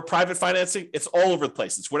for private financing? It's all over the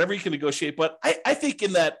place. It's whatever you can negotiate, but I think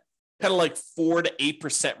in that kind of like 4 to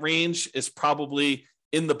 8% range is probably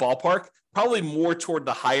in the ballpark, probably more toward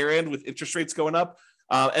the higher end with interest rates going up.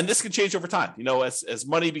 And this can change over time. As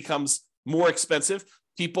money becomes more expensive,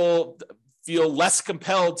 people feel less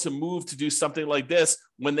compelled to move to do something like this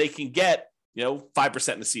when they can get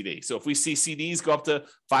 5% in a CD. So if we see CDs go up to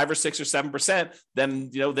 5 or 6 or 7%,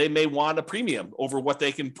 then, they may want a premium over what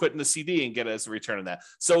they can put in the CD and get as a return on that.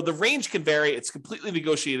 So the range can vary. It's completely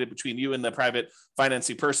negotiated between you and the private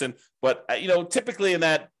financing person. But, typically in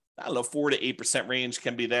that, 4 to 8% range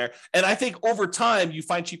can be there. And I think over time you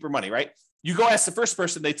find cheaper money, right? You go ask the first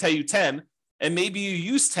person, they tell you 10, and maybe you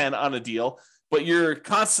use 10 on a deal, but you're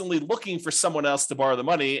constantly looking for someone else to borrow the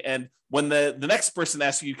money. And when the next person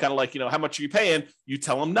asks you kind of like, how much are you paying? You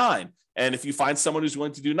tell them 9. And if you find someone who's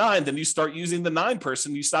willing to do 9, then you start using the 9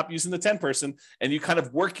 person, you stop using the 10 person, and you kind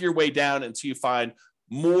of work your way down until you find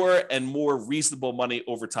more and more reasonable money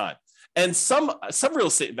over time. And some real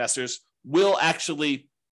estate investors will actually,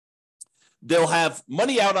 they'll have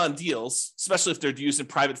money out on deals, especially if they're using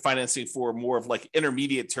private financing for more of like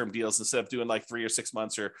intermediate term deals instead of doing like 3 or 6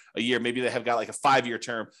 months or a year. Maybe they have got like a 5-year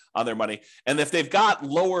term on their money. And if they've got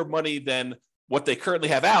lower money than what they currently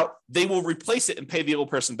have out, they will replace it and pay the old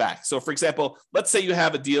person back. So for example, let's say you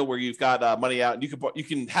have a deal where you've got money out and you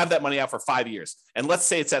can have that money out for 5 years. And let's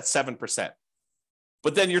say it's at 7%.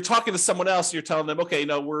 But then you're talking to someone else and you're telling them, okay,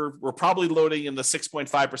 we're probably loading in the 6.5%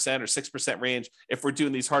 or 6% range if we're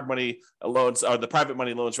doing these hard money loans, or the private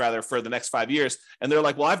money loans rather, for the next 5 years. And they're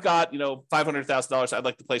like, well, I've got, $500,000 I'd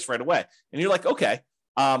like to place right away. And you're like, okay,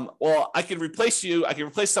 well, I can replace you. I can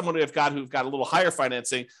replace someone who've got a little higher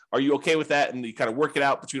financing. Are you okay with that? And you kind of work it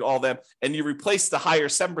out between all of them. And you replace the higher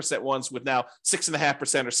 7% ones with now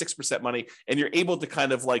 6.5% or 6% money. And you're able to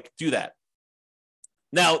kind of like do that.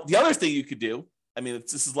 Now, the other thing you could do,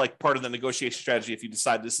 this is like part of the negotiation strategy if you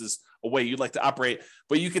decide this is a way you'd like to operate,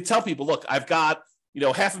 but you could tell people, look, I've got,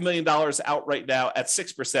 $500,000 out right now at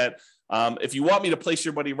 6%. If you want me to place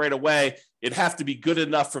your money right away, it'd have to be good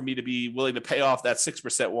enough for me to be willing to pay off that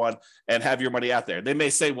 6% one and have your money out there. They may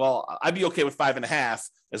say, well, I'd be okay with 5.5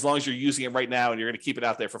 as long as you're using it right now and you're going to keep it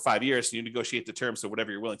out there for 5 years. So you negotiate the terms of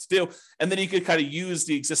whatever you're willing to do. And then you could kind of use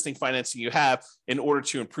the existing financing you have in order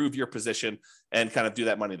to improve your position and kind of do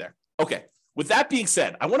that money there. Okay. With that being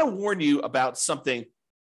said, I want to warn you about something,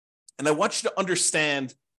 and I want you to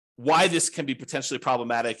understand why this can be potentially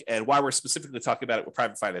problematic and why we're specifically talking about it with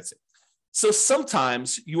private financing. So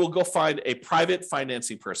sometimes you will go find a private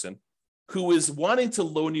financing person who is wanting to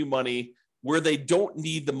loan you money where they don't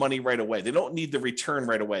need the money right away. They don't need the return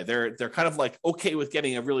right away. They're kind of like okay with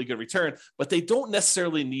getting a really good return, but they don't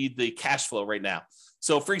necessarily need the cash flow right now.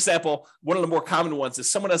 So for example, one of the more common ones is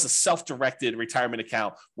someone has a self-directed retirement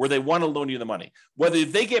account where they want to loan you the money. Whether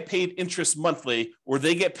they get paid interest monthly or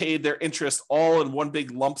they get paid their interest all in one big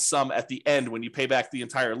lump sum at the end when you pay back the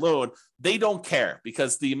entire loan, they don't care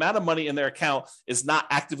because the amount of money in their account is not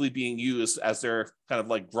actively being used as they're kind of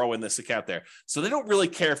like growing this account there. So they don't really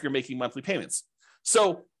care if you're making monthly payments.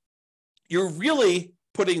 So you're really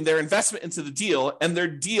putting their investment into the deal, and their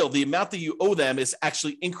deal, the amount that you owe them, is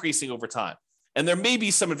actually increasing over time. And there may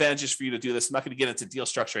be some advantages for you to do this. I'm not going to get into deal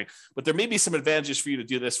structuring, but there may be some advantages for you to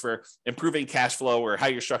do this for improving cash flow or how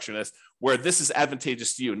you're structuring this, where this is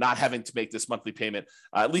advantageous to you, not having to make this monthly payment,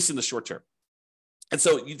 at least in the short term. And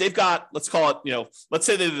so they've got, let's call it, let's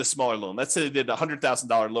say they did a smaller loan. Let's say they did a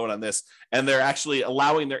 $100,000 loan on this, and they're actually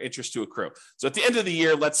allowing their interest to accrue. So at the end of the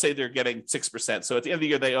year, let's say they're getting 6%. So at the end of the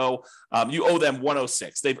year, you owe them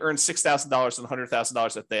 106. They've earned $6,000 on the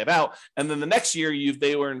 $100,000 that they have out. And then the next year, you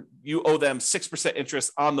owe them 6%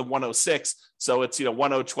 interest on the 106. So it's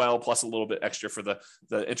 1012 plus a little bit extra for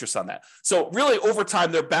the interest on that. So really over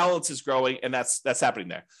time, their balance is growing, and that's happening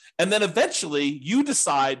there. And then eventually you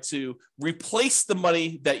decide to replace the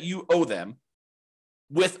money that you owe them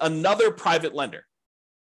with another private lender.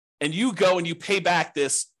 And you go and you pay back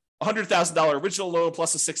this $100,000 original loan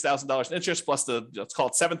plus the $6,000 in interest plus the, let's call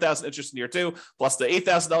it $7,000 interest in year 2 plus the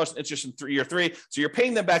 $8,000 in interest in year 3. So you're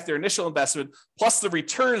paying them back their initial investment plus the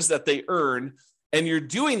returns that they earn. And you're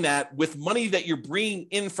doing that with money that you're bringing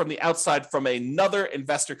in from the outside from another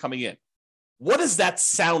investor coming in. What does that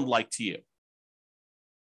sound like to you?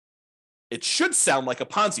 It should sound like a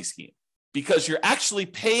Ponzi scheme, because you're actually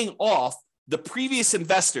paying off the previous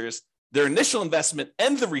investors, their initial investment,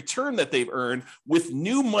 and the return that they've earned with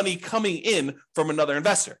new money coming in from another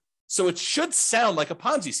investor. So it should sound like a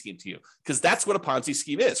Ponzi scheme to you, because that's what a Ponzi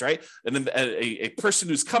scheme is, right? And then a person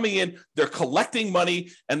who's coming in, they're collecting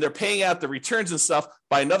money and they're paying out the returns and stuff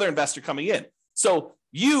by another investor coming in. So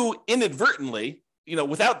you inadvertently,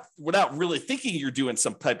 without really thinking you're doing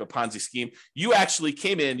some type of Ponzi scheme, you actually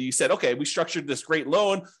came in, you said, okay, we structured this great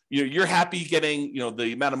loan. You're happy getting,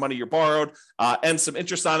 the amount of money you borrowed and some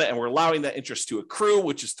interest on it. And we're allowing that interest to accrue,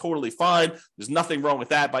 which is totally fine. There's nothing wrong with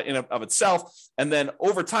that in and of itself. And then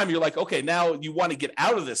over time, you're like, okay, now you want to get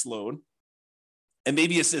out of this loan. And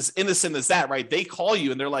maybe it's as innocent as that, right? They call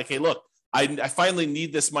you and they're like, hey, look, I finally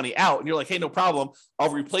need this money out. And you're like, hey, no problem.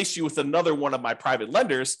 I'll replace you with another one of my private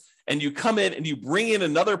lenders. And you come in and you bring in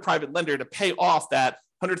another private lender to pay off that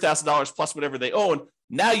 $100,000 plus whatever they own.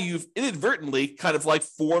 Now you've inadvertently kind of like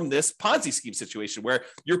formed this Ponzi scheme situation where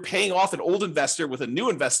you're paying off an old investor with a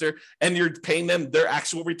new investor, and you're paying them their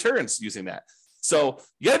actual returns using that. So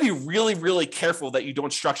you got to be really, really careful that you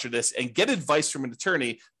don't structure this, and get advice from an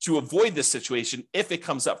attorney to avoid this situation if it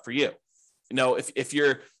comes up for you. If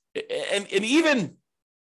you're, and even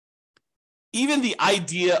even the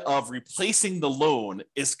idea of replacing the loan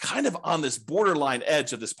is kind of on this borderline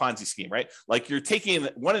edge of this Ponzi scheme, right? Like you're taking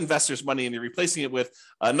one investor's money and you're replacing it with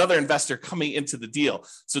another investor coming into the deal.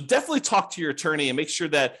 So definitely talk to your attorney and make sure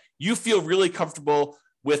that you feel really comfortable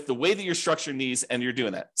with the way that you're structuring these and you're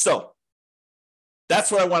doing that. So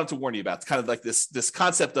that's what I wanted to warn you about. It's kind of like this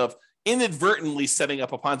concept of inadvertently setting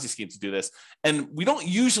up a Ponzi scheme to do this. And we don't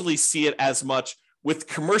usually see it as much with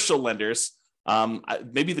commercial lenders.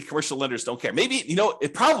 Maybe the commercial lenders don't care. Maybe,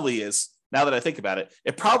 it probably is, now that I think about it,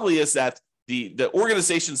 it probably is that the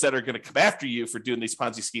organizations that are going to come after you for doing these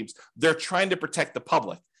Ponzi schemes, they're trying to protect the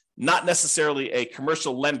public, not necessarily a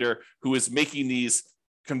commercial lender who is making these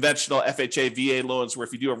conventional FHA, VA loans where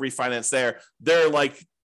if you do a refinance there, they're like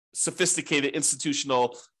sophisticated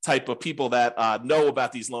institutional type of people that know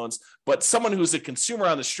about these loans. But someone who's a consumer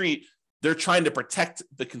on the street, they're trying to protect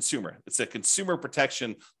the consumer. It's a consumer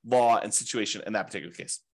protection law and situation in that particular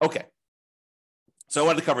case. Okay. So I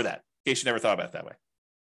wanted to cover that in case you never thought about it that way.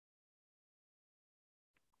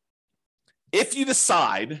 If you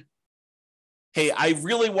decide, hey, I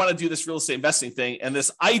really want to do this real estate investing thing, and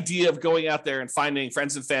this idea of going out there and finding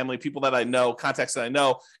friends and family, people that I know, contacts that I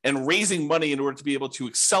know, and raising money in order to be able to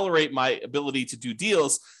accelerate my ability to do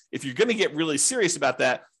deals, if you're going to get really serious about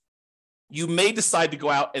that, you may decide to go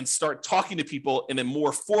out and start talking to people in a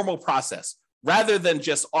more formal process rather than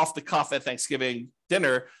just off the cuff at Thanksgiving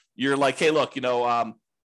dinner. You're like, hey, look,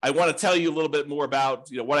 I want to tell you a little bit more about,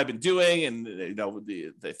 what I've been doing. And,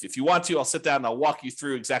 if you want to, I'll sit down and I'll walk you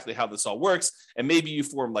through exactly how this all works. And maybe you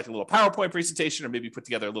form like a little PowerPoint presentation, or maybe put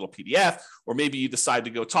together a little PDF, or maybe you decide to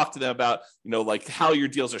go talk to them about, like how your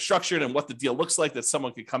deals are structured and what the deal looks like that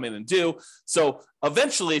someone could come in and do. So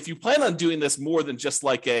eventually, if you plan on doing this more than just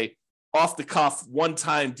like a off the cuff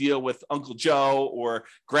one-time deal with Uncle Joe or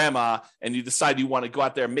grandma, and you decide you want to go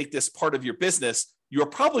out there and make this part of your business, you're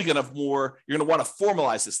probably going to want to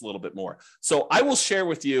formalize this a little bit more. So I will share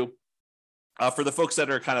with you, for the folks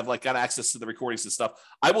that are kind of like got access to the recordings and stuff,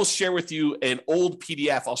 I will share with you an old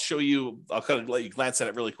PDF. I'll kind of let you glance at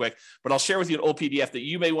it really quick, but I'll share with you an old PDF that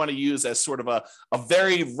you may want to use as sort of a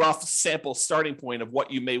very rough sample starting point of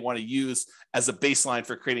what you may want to use as a baseline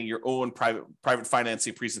for creating your own private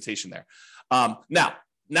financing presentation there.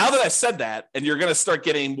 Now that I've said that, and you're going to start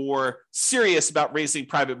getting more serious about raising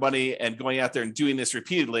private money and going out there and doing this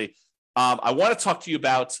repeatedly, I want to talk to you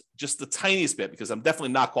about just the tiniest bit, because I'm definitely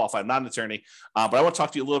not qualified. I'm not an attorney, but I want to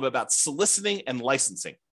talk to you a little bit about soliciting and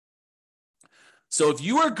licensing. So if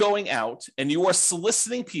you are going out and you are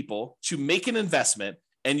soliciting people to make an investment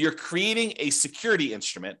and you're creating a security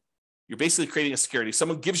instrument, you're basically creating a security.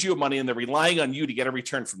 Someone gives you money and they're relying on you to get a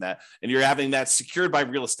return from that. And you're having that secured by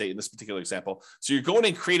real estate in this particular example. So you're going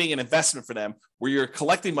and creating an investment for them where you're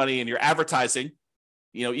collecting money and you're advertising,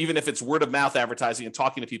 even if it's word of mouth advertising and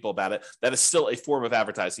talking to people about it, that is still a form of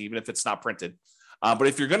advertising, even if it's not printed. But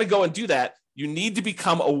if you're going to go and do that, you need to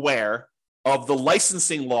become aware of the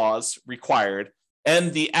licensing laws required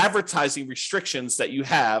and the advertising restrictions that you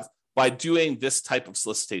have by doing this type of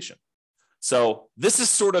solicitation. So this is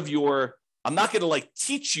sort of I'm not going to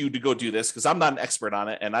teach you to go do this because I'm not an expert on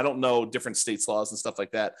it and I don't know different states' laws and stuff like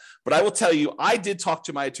that. But I will tell you, I did talk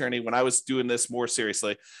to my attorney when I was doing this more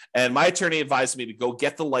seriously. And my attorney advised me to go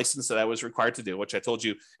get the license that I was required to do, which I told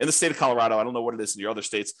you in the state of Colorado. I don't know what it is in your other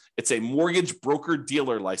states. It's a mortgage broker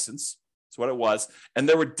dealer license. That's what it was. And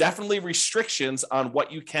there were definitely restrictions on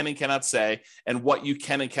what you can and cannot say and what you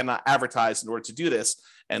can and cannot advertise in order to do this.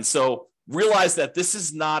 And so realize that this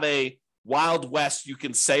is not a Wild West. You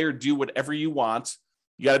can say or do whatever you want.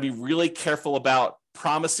 You got to be really careful about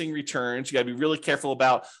promising returns. You got to be really careful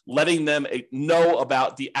about letting them know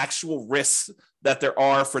about the actual risks that there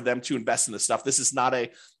are for them to invest in this stuff. This is not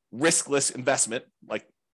a riskless investment, like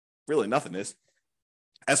really nothing is,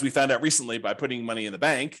 as we found out recently by putting money in the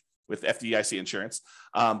bank with FDIC insurance.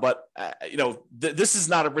 This is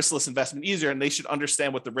not a riskless investment either, and they should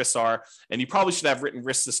understand what the risks are. And you probably should have written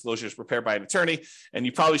risk disclosures prepared by an attorney, and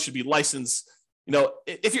you probably should be licensed.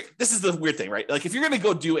 This is the weird thing, right? Like if you're going to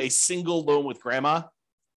go do a single loan with grandma,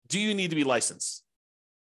 do you need to be licensed?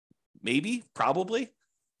 Maybe, probably.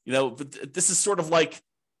 But this is sort of like,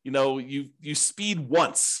 you speed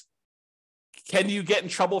once. Can you get in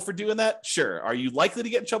trouble for doing that? Sure. Are you likely to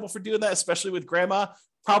get in trouble for doing that, especially with grandma?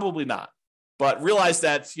 Probably not. But realize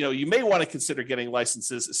that, you may want to consider getting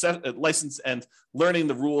license and learning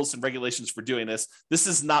the rules and regulations for doing this. This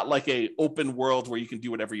is not like a open world where you can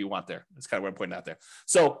do whatever you want there. That's kind of what I'm pointing out there.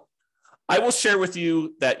 So I will share with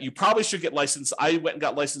you that you probably should get licensed. I went and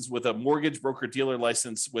got licensed with a mortgage broker dealer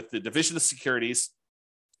license with the Division of Securities.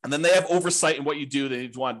 And then they have oversight in what you do. They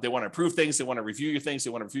want to approve things. They want to review your things. They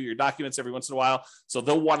want to review your documents every once in a while. So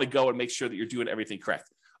they'll want to go and make sure that you're doing everything correct.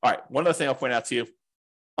 All right. One other thing I'll point out to you.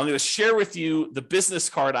 I'm going to share with you the business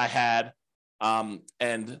card I had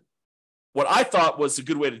and what I thought was a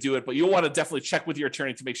good way to do it, but you'll want to definitely check with your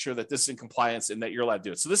attorney to make sure that this is in compliance and that you're allowed to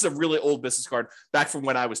do it. So this is a really old business card back from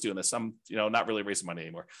when I was doing this. I'm, not really raising money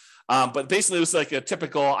anymore. But basically it was like a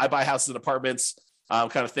typical, I buy houses and apartments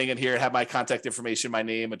kind of thing in here. Have my contact information, my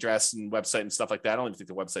name, address, and website and stuff like that. I don't even think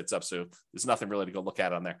the website's up, so there's nothing really to go look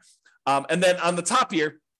at on there. And then on the top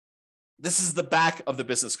here, this is the back of the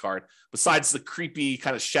business card. Besides the creepy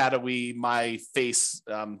kind of shadowy, my face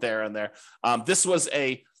there and there. This was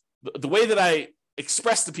the way that I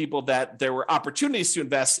expressed to people that there were opportunities to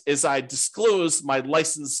invest is I disclosed my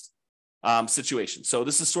licensed situation. So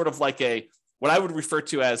this is sort of like what I would refer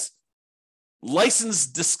to as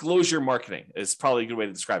licensed disclosure marketing is probably a good way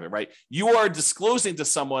to describe it, right? You are disclosing to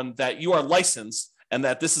someone that you are licensed and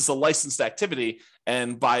that this is a licensed activity.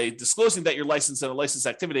 And by disclosing that you're licensed in a licensed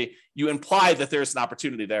activity, you imply that there's an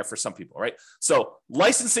opportunity there for some people, right? So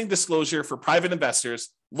licensing disclosure for private investors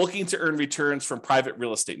looking to earn returns from private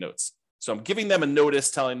real estate notes. So I'm giving them a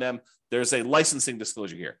notice telling them there's a licensing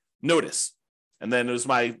disclosure here. Notice. And then there's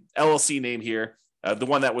my LLC name here. The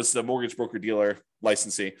one that was the mortgage broker dealer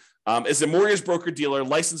licensing is a mortgage broker dealer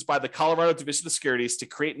licensed by the Colorado Division of Securities to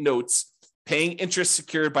create notes paying interest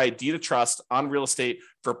secured by a deed of trust on real estate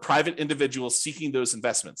for private individuals seeking those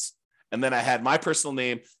investments. And then I had my personal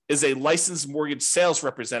name is a licensed mortgage sales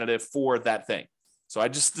representative for that thing. So I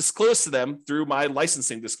just disclosed to them through my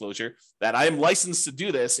licensing disclosure that I am licensed to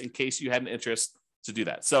do this in case you had an interest to do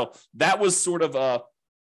that. So that was sort of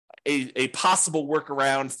a possible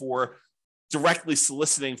workaround for directly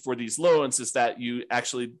soliciting for these loans is that you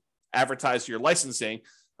actually advertise your licensing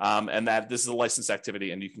and that this is a licensed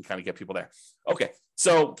activity and you can kind of get people there. Okay.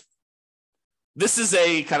 So this is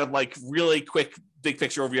a kind of like really quick, big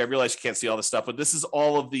picture overview. I realize you can't see all this stuff, but this is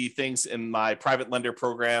all of the things in my private lender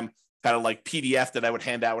program, kind of like PDF that I would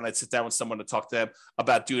hand out when I'd sit down with someone to talk to them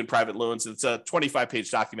about doing private loans. It's a 25-page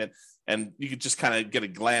document and you could just kind of get a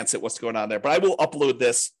glance at what's going on there, but I will upload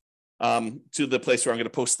this to the place where I'm going to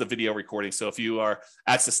post the video recording. So if you are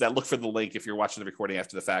accessing that, look for the link if you're watching the recording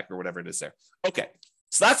after the fact or whatever it is there. Okay.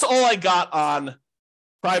 So that's all I got on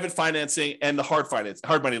private financing and the hard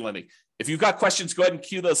money lending. If you've got questions, go ahead and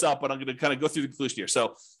queue those up, but I'm going to kind of go through the conclusion here.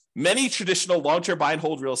 So many traditional long-term buy and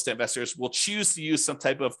hold real estate investors will choose to use some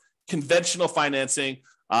type of conventional financing,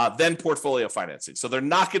 then portfolio financing. So they're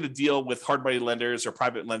not going to deal with hard money lenders or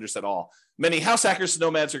private lenders at all. Many house hackers and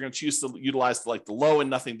nomads are going to choose to utilize the low and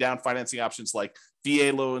nothing down financing options like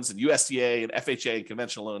VA loans and USDA and FHA and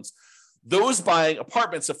conventional loans. Those buying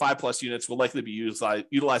apartments of 5+ units will likely be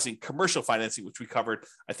utilizing commercial financing, which we covered,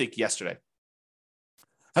 I think, yesterday.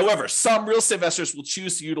 However, some real estate investors will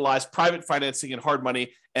choose to utilize private financing and hard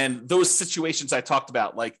money. And those situations I talked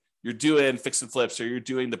about, like you're doing fix and flips or you're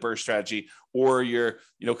doing the BRRRR strategy, or you're,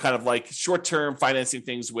 kind of like short-term financing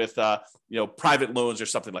things with, private loans or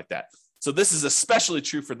something like that. So this is especially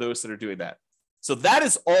true for those that are doing that. So that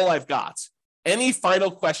is all I've got. Any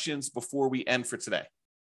final questions before we end for today?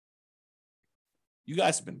 You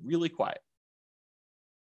guys have been really quiet.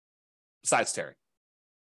 Besides Terry.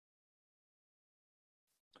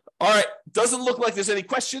 All right. Doesn't look like there's any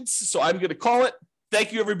questions, so I'm going to call it.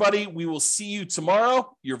 Thank you, everybody. We will see you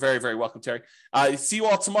tomorrow. You're very, very welcome, Terry. See you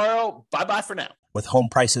all tomorrow. Bye-bye for now. With home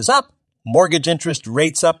prices up, mortgage interest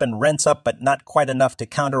rates up, and rents up, but not quite enough to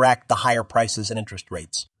counteract the higher prices and interest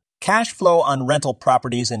rates. Cash flow on rental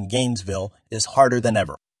properties in Gainesville is harder than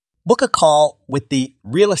ever. Book a call with the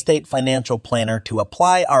Real Estate Financial Planner to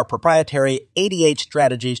apply our proprietary 88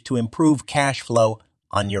 strategies to improve cash flow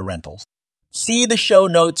on your rentals. See the show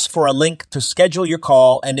notes for a link to schedule your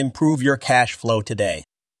call and improve your cash flow today.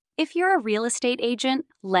 If you're a real estate agent,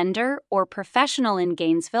 lender, or professional in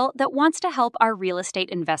Gainesville that wants to help our real estate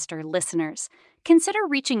investor listeners, consider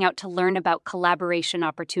reaching out to learn about collaboration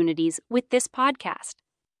opportunities with this podcast.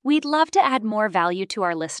 We'd love to add more value to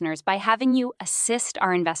our listeners by having you assist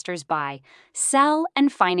our investors buy, sell,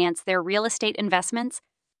 and finance their real estate investments.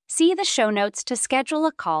 See the show notes to schedule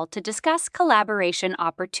a call to discuss collaboration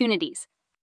opportunities.